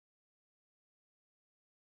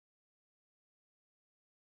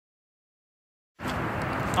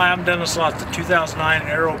Hi, I'm Dennis Lott, the 2009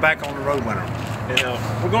 Aero Back on the Road winner.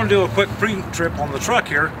 And we're going to do a quick pre-trip on the truck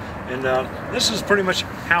here. And this is pretty much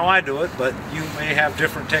how I do it, but you may have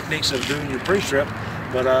different techniques of doing your pre-trip.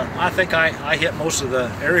 But I think I hit most of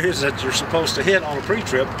the areas that you're supposed to hit on a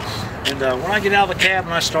pre-trip. And when I get out of the cab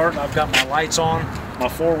and I start, I've got my lights on, my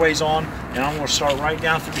four-ways on, and I'm going to start right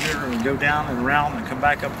down through here and go down and around and come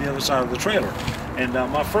back up the other side of the trailer. And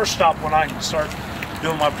my first stop when I start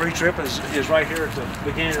doing my pre-trip is right here at the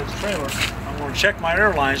beginning of the trailer. I'm going to check my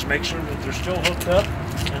airlines, make sure that they're still hooked up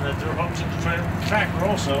and that they're hooked to the trailer tractor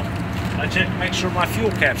also. I check to make sure my fuel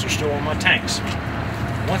caps are still on my tanks.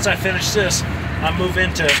 Once I finish this, I move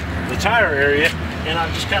into the tire area and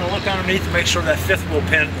I just kind of look underneath to make sure that fifth wheel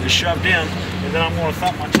pin is shoved in, and then I'm going to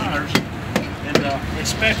thump my tires and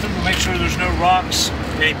inspect them to make sure there's no rocks,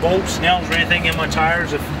 any bolts, nails, or anything in my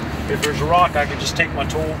tires. If there's a rock, I can just take my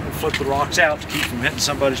tool and flip the rocks out to keep from hitting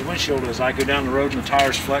somebody's windshield as I go down the road and the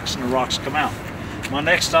tires flex and the rocks come out. My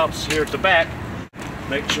next stop's here at the back.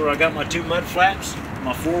 Make sure I got my two mud flaps,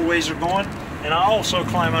 my four-ways are going, and I also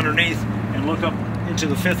climb underneath and look up into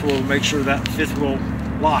the fifth wheel to make sure that fifth wheel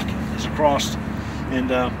lock is across. And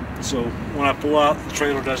so when I pull out, the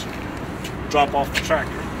trailer doesn't drop off the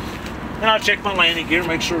tractor. Then I'll check my landing gear,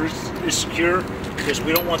 make sure it's secure, because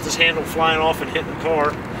we don't want this handle flying off and hitting the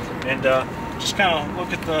car. And just kind of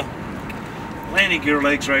look at the landing gear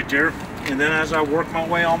legs right there. And then as I work my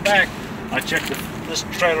way on back, I check this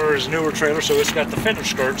trailer is a newer trailer, so it's got the fender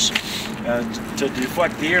skirts. To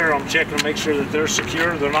deflect the air, I'm checking to make sure that they're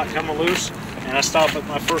secure, they're not coming loose. And I stop at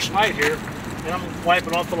my first light here, and I'm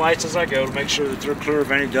wiping off the lights as I go to make sure that they're clear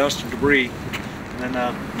of any dust or debris. And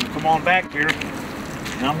then you come on back here,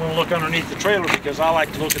 and I'm going to look underneath the trailer because I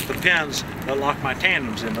like to look at the pins that lock my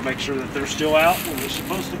tandems in to make sure that they're still out where they're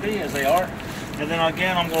supposed to be, as they are. And then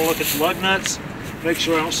again, I'm going to look at the lug nuts, make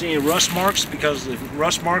sure I don't see any rust marks, because if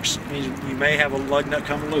rust marks means you may have a lug nut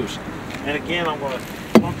coming loose. And again, I'm going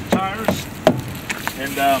to pump the tires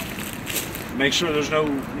and make sure there's no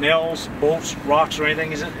nails, bolts, rocks, or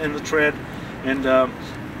anything in the tread. And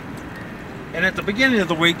at the beginning of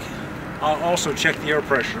the week, I'll also check the air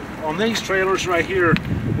pressure. On these trailers right here,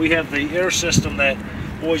 we have the air system that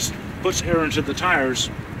always puts air into the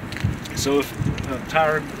tires. So if a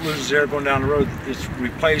tire loses air going down the road, it's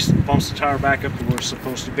replaced and pumps the tire back up to where it's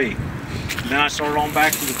supposed to be. And then I start on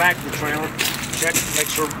back to the back of the trailer, check, make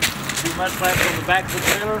sure two mud flaps on the back of the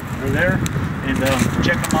trailer are there, and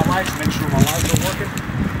checking my lights, make sure my lights are working,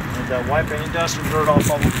 and wipe any dust and dirt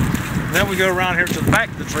off of them. And then we go around here to the back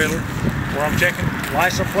of the trailer where I'm checking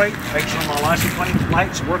license plate, make sure my license plate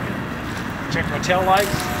light's working, check my tail lights,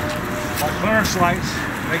 my clearance lights,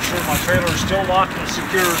 make sure my trailer is still locked and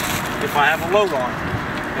secured if I have a load on.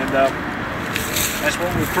 And that's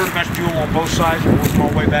what we pretty much do on both sides and work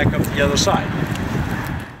my way back up the other side.